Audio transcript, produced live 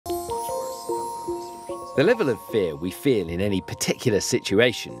The level of fear we feel in any particular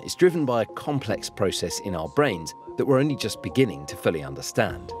situation is driven by a complex process in our brains that we're only just beginning to fully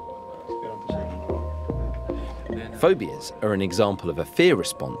understand. Phobias are an example of a fear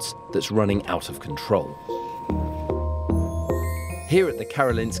response that's running out of control. Here at the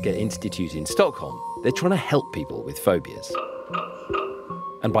Karolinska Institute in Stockholm, they're trying to help people with phobias.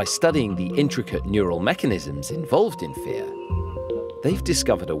 And by studying the intricate neural mechanisms involved in fear, they've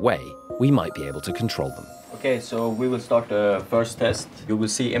discovered a way we might be able to control them. Okay, so we will start the first test. You will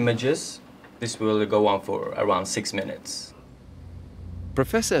see images. This will go on for around 6 minutes.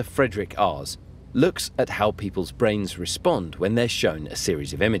 Professor Frederik Ahs looks at how people's brains respond when they're shown a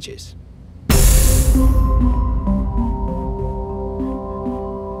series of images.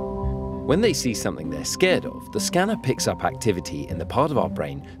 When they see something they're scared of, the scanner picks up activity in the part of our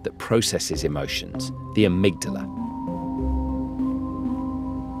brain that processes emotions, the amygdala.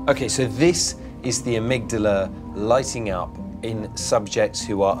 Okay, so this is the amygdala lighting up in subjects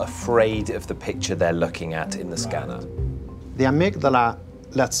who are afraid of the picture they're looking at in the scanner. The amygdala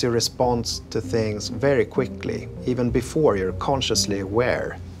lets you respond to things very quickly, even before you're consciously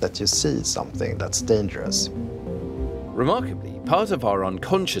aware that you see something that's dangerous. Remarkably, part of our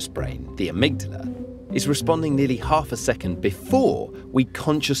unconscious brain, the amygdala, is responding nearly half a second before we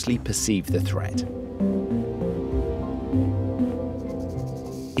consciously perceive the threat.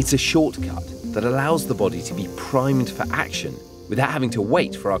 It's a shortcut that allows the body to be primed for action without having to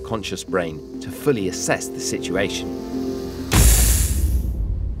wait for our conscious brain to fully assess the situation.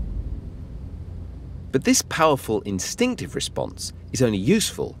 But this powerful instinctive response is only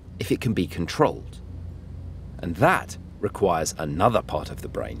useful if it can be controlled. And that requires another part of the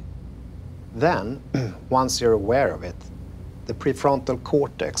brain. Then, once you're aware of it, the prefrontal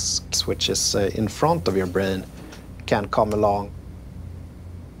cortex, which is in front of your brain, can come along.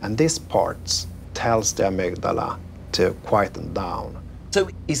 And this part tells the amygdala to quieten down. So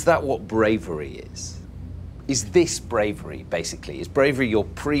is that what bravery is? Is this bravery, basically? Is bravery your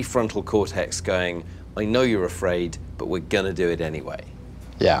prefrontal cortex going, I know you're afraid, but we're gonna do it anyway?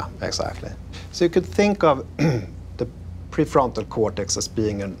 Yeah, exactly. So you could think of the prefrontal cortex as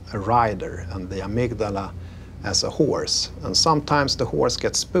being a rider and the amygdala as a horse. And sometimes the horse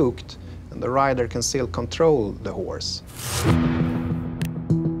gets spooked and the rider can still control the horse.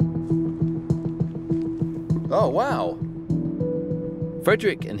 Oh, wow!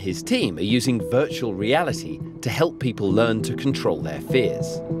 Frederik and his team are using virtual reality to help people learn to control their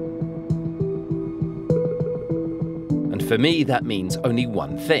fears. And for me, that means only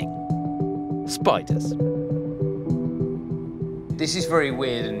one thing: spiders. This is very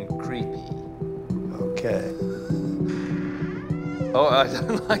weird and creepy. Okay. Oh, I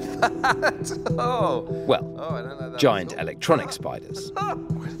don't like that. Oh. Well, I don't like that. giant electronic spiders.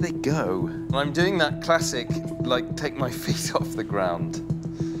 Where do they go? I'm doing that classic, like, take my feet off the ground.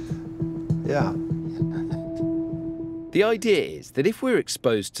 Yeah. The idea is that if we're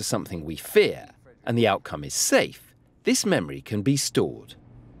exposed to something we fear and the outcome is safe, this memory can be stored.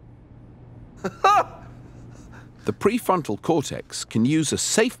 The prefrontal cortex can use a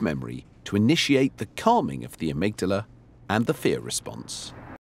safe memory to initiate the calming of the amygdala and the fear response.